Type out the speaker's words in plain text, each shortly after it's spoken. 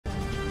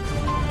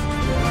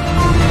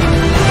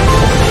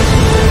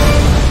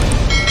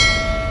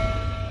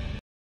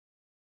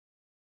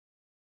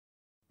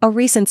A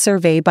recent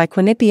survey by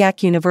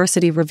Quinnipiac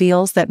University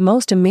reveals that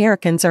most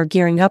Americans are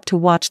gearing up to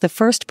watch the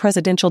first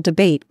presidential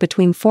debate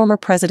between former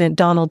President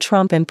Donald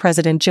Trump and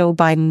President Joe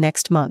Biden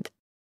next month.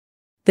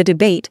 The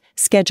debate,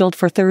 scheduled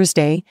for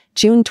Thursday,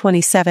 June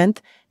 27,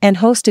 and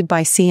hosted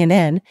by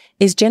CNN,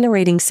 is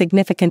generating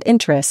significant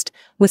interest,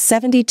 with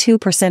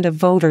 72% of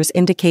voters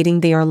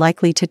indicating they are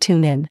likely to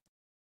tune in.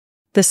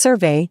 The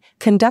survey,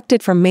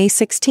 conducted from May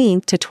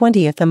 16 to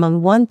 20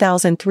 among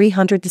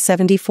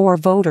 1,374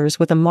 voters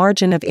with a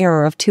margin of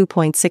error of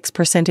 2.6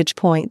 percentage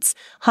points,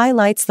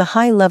 highlights the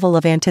high level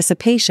of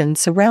anticipation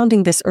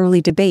surrounding this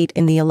early debate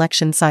in the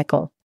election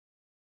cycle.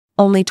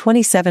 Only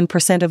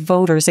 27% of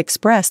voters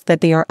expressed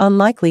that they are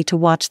unlikely to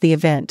watch the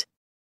event.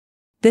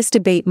 This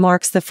debate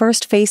marks the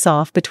first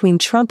face-off between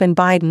Trump and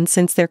Biden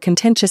since their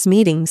contentious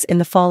meetings in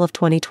the fall of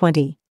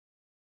 2020.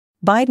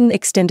 Biden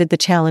extended the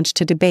challenge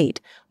to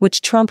debate, which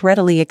Trump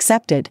readily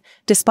accepted,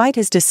 despite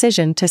his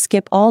decision to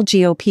skip all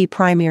GOP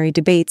primary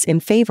debates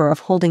in favor of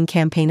holding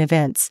campaign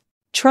events.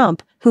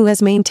 Trump, who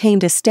has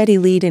maintained a steady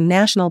lead in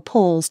national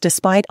polls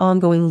despite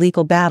ongoing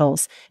legal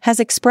battles, has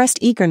expressed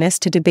eagerness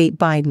to debate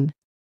Biden.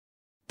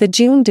 The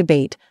June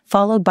debate,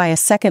 followed by a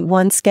second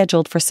one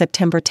scheduled for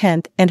September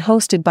 10 and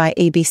hosted by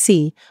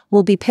ABC,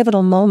 will be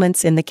pivotal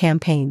moments in the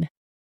campaign.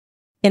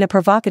 In a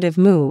provocative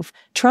move,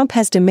 Trump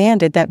has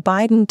demanded that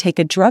Biden take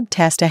a drug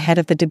test ahead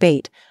of the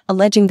debate,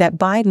 alleging that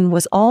Biden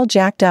was all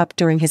jacked up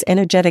during his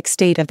energetic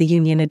State of the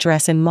Union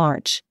address in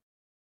March.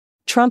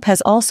 Trump has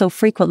also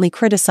frequently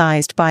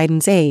criticized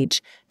Biden's age,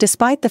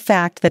 despite the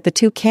fact that the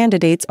two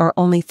candidates are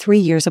only 3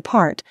 years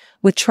apart,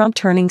 with Trump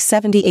turning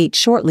 78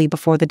 shortly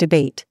before the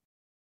debate.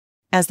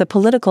 As the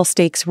political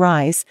stakes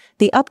rise,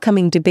 the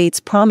upcoming debates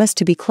promise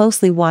to be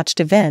closely watched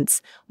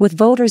events, with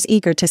voters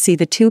eager to see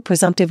the two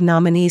presumptive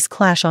nominees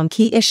clash on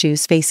key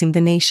issues facing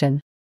the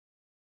nation.